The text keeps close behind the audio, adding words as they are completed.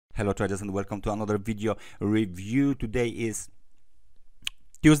Hello traders and welcome to another video review. Today is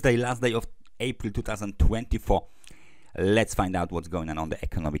Tuesday, last day of April 2024. Let's find out what's going on the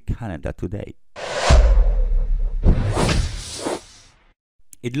economic calendar today.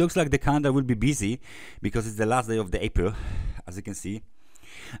 It looks like the calendar will be busy because it's the last day of the April, as you can see,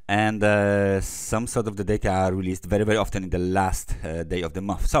 and some sort of the data are released very often in the last day of the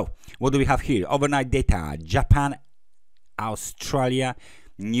month. So what do we have here? Overnight data: Japan, Australia,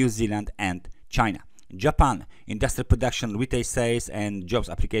 New Zealand and China. Japan, industrial production, retail sales and jobs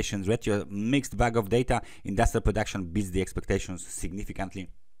applications ratio, mixed bag of data. Industrial production beats the expectations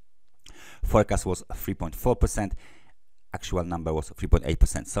significantly. Forecast was 3.4%. Actual number was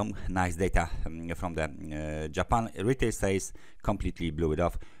 3.8%. Some nice data from the Japan. Retail sales completely blew it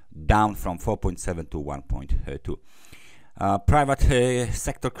off, down from 4.7 to 1.2. Private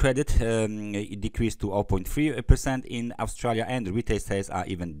sector credit it decreased to 0.3% in Australia, and retail sales are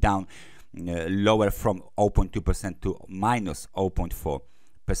even down lower from 0.2% to minus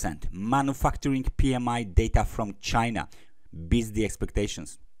 0.4%. Manufacturing PMI data from China beats the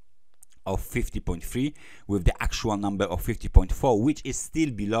expectations of 50.3 with the actual number of 50.4, which is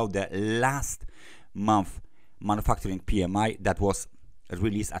still below the last month manufacturing PMI that was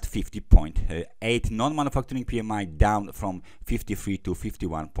released at 50.8. Non-manufacturing PMI down from 53 to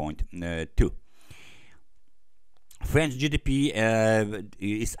 51.2. French GDP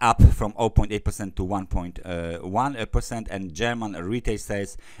is up from 0.8% to 1.1%, and German retail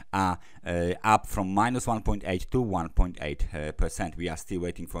sales are up from minus 1.8 to 1.8%. We are still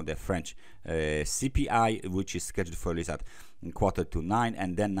waiting for the French CPI, which is scheduled for release at 8:45,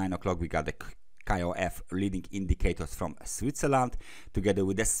 and then 9 o'clock we got the KOF leading indicators from Switzerland together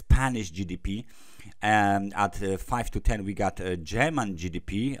with the Spanish GDP. At 5 to 10 we got German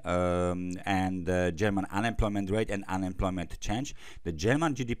GDP and German unemployment rate and unemployment change. The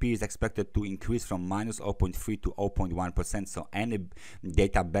German GDP is expected to increase from minus 0.3 to 0.1%, so any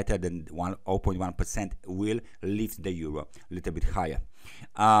data better than 0.1% will lift the euro a little bit higher.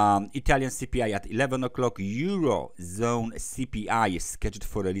 Italian CPI at 11 o'clock. Eurozone CPI is scheduled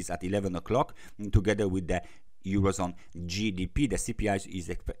for release at 11 o'clock together with the Eurozone GDP. The CPI is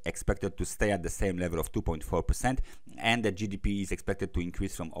expected to stay at the same level of 2.4%, and the GDP is expected to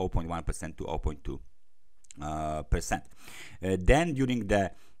increase from 0.1% to 0.2%. Then during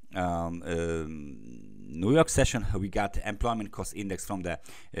the New York session we got employment cost index from the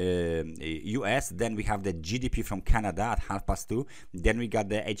US. Then we have the GDP from Canada at 2:30. Then we got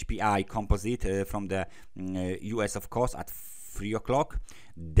the HPI composite from the US, of course, at 3 o'clock.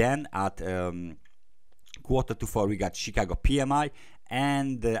 Then at 3:45 we got Chicago PMI,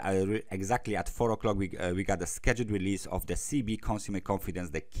 and exactly at 4 o'clock we got the scheduled release of the CB consumer confidence,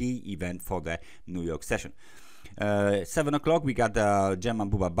 the key event for the New York session. 7 o'clock we got the German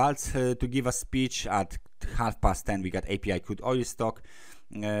Buba Balz to give a speech. At 10:30 we got API crude oil stock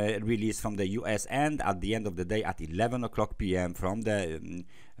release from the US, and at the end of the day at 11 o'clock PM from the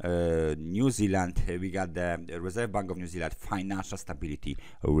New Zealand we got the Reserve Bank of New Zealand financial stability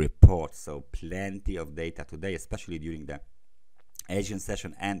report. So plenty of data today, especially during the Asian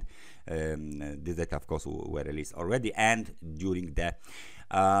session, and this data of course were released already, and during the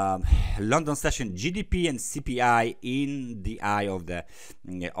London session. GDP and CPI in the eye of the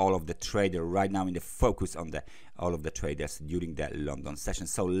all of the trader right now, in the focus on the all of the traders during the London session.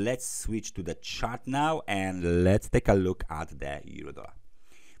 So let's switch to the chart now and let's take a look at the euro dollar.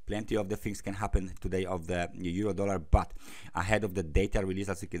 Plenty of the things can happen today of the euro dollar, but ahead of the data release,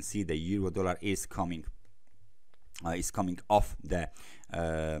 as you can see, the euro dollar is coming off the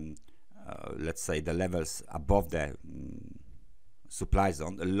let's say the levels above the supply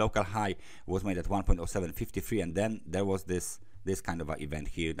zone. The local high was made at 1.0753, and then there was this kind of an event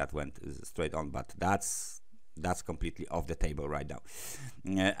here that went straight on, but that's completely off the table right now.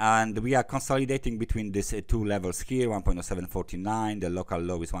 And we are consolidating between these two levels here, 1.0749. The local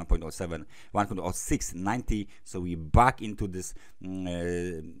low is 1.0690. So we back into this.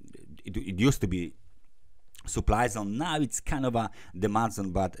 It used to be supply zone. Now it's kind of a demand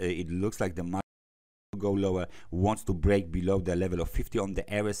zone, but it looks like the market go lower, wants to break below the level of 50 on the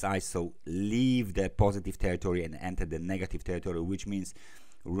RSI, so leave the positive territory and enter the negative territory, which means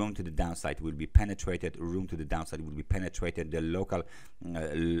room to the downside will be penetrated. The local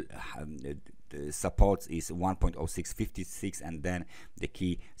supports is 1.0656, and then the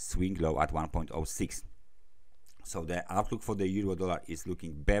key swing low at 1.06. So the outlook for the euro dollar is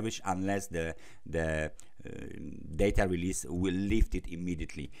looking bearish unless the data release will lift it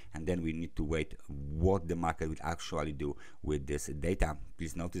immediately, and then we need to wait what the market will actually do with this data.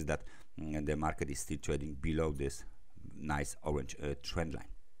 Please notice that the market is still trading below this nice orange trend line.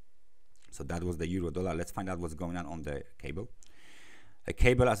 So that was the euro dollar. Let's find out what's going on the cable. A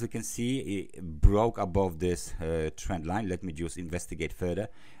cable, as you can see, it broke above this trend line. Let me just investigate further.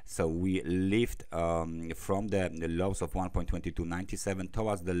 So we lift from the lows of 1.2297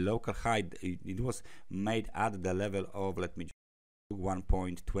 towards the local high. It was made at the level of, let me just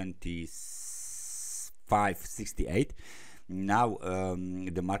 1.2568. Now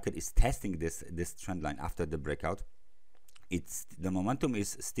the market is testing this trend line after the breakout. The momentum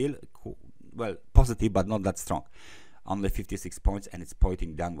is still well positive, but not that strong. Only 56 points, and it's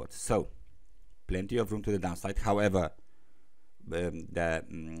pointing downwards. So plenty of room to the downside. However, the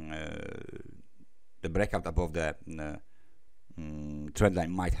breakout above the trend line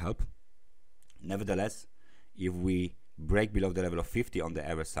might help. Nevertheless, if we break below the level of 50 on the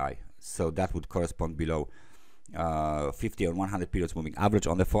RSI, so that would correspond below 50 on 100 periods moving average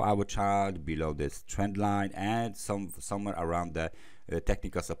on the 4-hour chart, below this trend line, and somewhere around the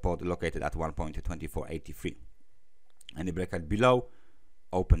technical support located at 1.2483. And the breakout below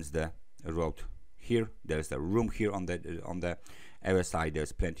opens the road here. There's a room here on the RSI.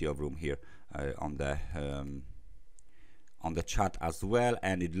 There's plenty of room here on the chart as well.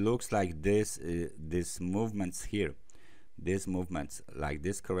 And it looks like these movements here, these movements like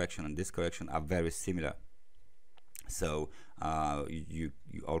this correction and this correction are very similar. So you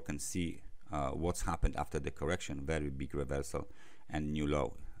all can see what's happened after the correction. Very big reversal and new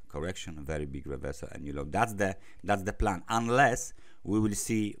low. Correction, very big reversal and new low. That's the plan, unless we will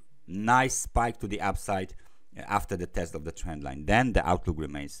see nice spike to the upside after the test of the trend line. Then the outlook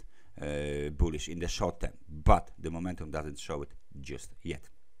remains bullish in the short term, but the momentum doesn't show it just yet.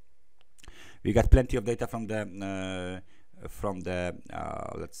 We got plenty of data from the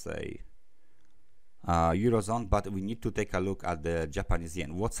let's say Eurozone, but we need to take a look at the Japanese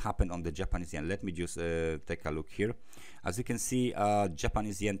yen. What's happened on the Japanese yen? Let me just take a look here. As you can see,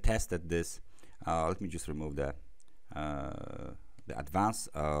 Japanese yen tested this. Let me just remove the advance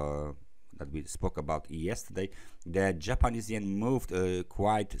that we spoke about yesterday. The Japanese yen moved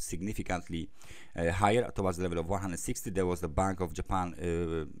quite significantly higher towards the level of 160. There was the Bank of Japan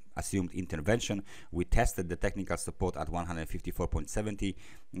assumed intervention. We tested the technical support at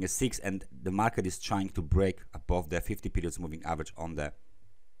 154.76, and the market is trying to break above the 50 periods moving average on the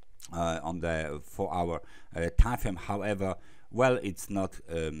 4-hour time frame. However, well, it's not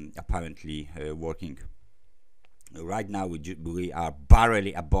apparently working. Right now we are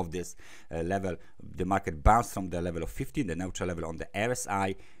barely above this level. The market bounced from the level of 50, the neutral level on the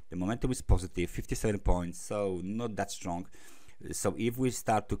RSI. The momentum is positive, 57 points, so not that strong. So if we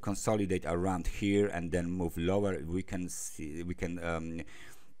start to consolidate around here and then move lower, we can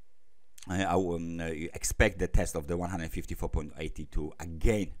expect the test of the 154.82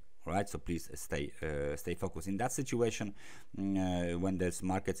 again. Right, so please stay focused in that situation. When this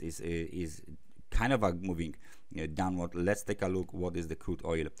market is kind of moving downward, let's take a look what is the crude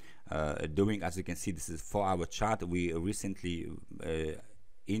oil doing. As you can see, this is 4-hour chart. We recently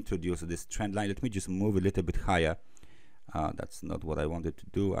introduced this trend line. Let me just move a little bit higher. That's not what I wanted to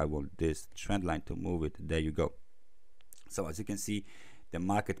do. I want this trend line to move it. There you go. So as you can see, the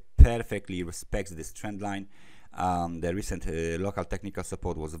market perfectly respects this trend line. The recent local technical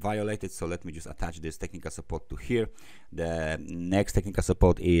support was violated, so let me just attach this technical support to here. The next technical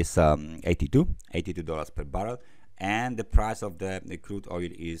support is $82 per barrel, and the price of the crude oil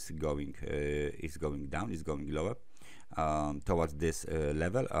is going down, is going lower towards this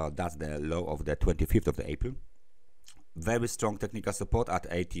level. That's the low of the 25th of April. Very strong technical support at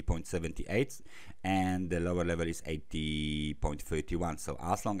 80.78, and the lower level is 80.31. So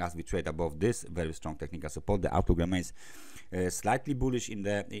as long as we trade above this very strong technical support, the outlook remains slightly bullish in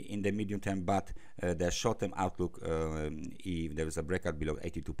the medium term, but the short-term outlook, if there is a breakout below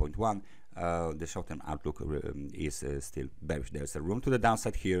 82.1, the short-term outlook is still bearish. There's a room to the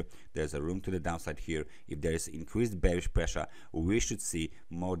downside here. There's a room to the downside here. If there is increased bearish pressure, we should see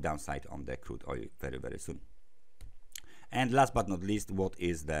more downside on the crude oil very, very soon. And last but not least, what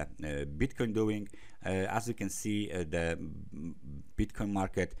is the Bitcoin doing? As you can see, the Bitcoin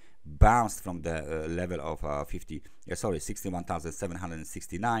market bounced from the level of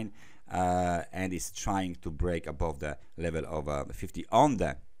 61,769 and is trying to break above the level of 50 on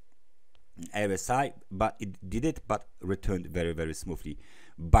the RSI, but it did it, but returned very, very smoothly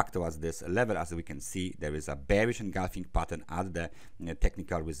back towards this level. As we can see, there is a bearish engulfing pattern at the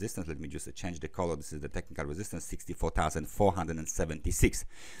technical resistance. Let me just change the color. This is the technical resistance, 64,476.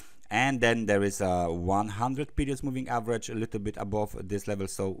 And then there is a 100 periods moving average a little bit above this level.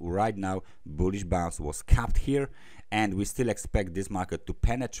 So right now bullish bounce was capped here, and we still expect this market to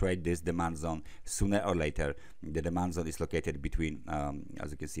penetrate this demand zone sooner or later. The demand zone is located between,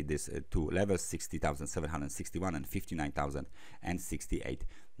 as you can see, these two levels, 60,761 and 59,068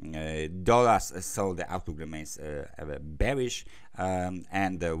 dollars. So the outlook remains bearish,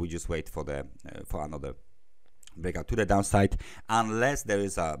 and we just wait for the for another breakout to the downside, unless there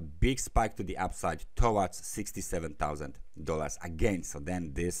is a big spike to the upside towards $67,000 again. So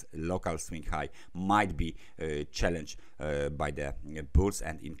then this local swing high might be challenged by the bulls,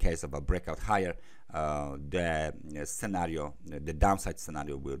 and in case of a breakout higher, the scenario, the downside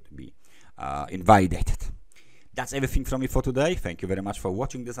scenario, will be invalidated. That's everything from me for today. Thank you very much for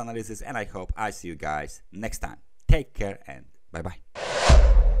watching this analysis, and I hope I see you guys next time. Take care and bye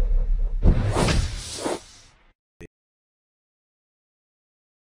bye.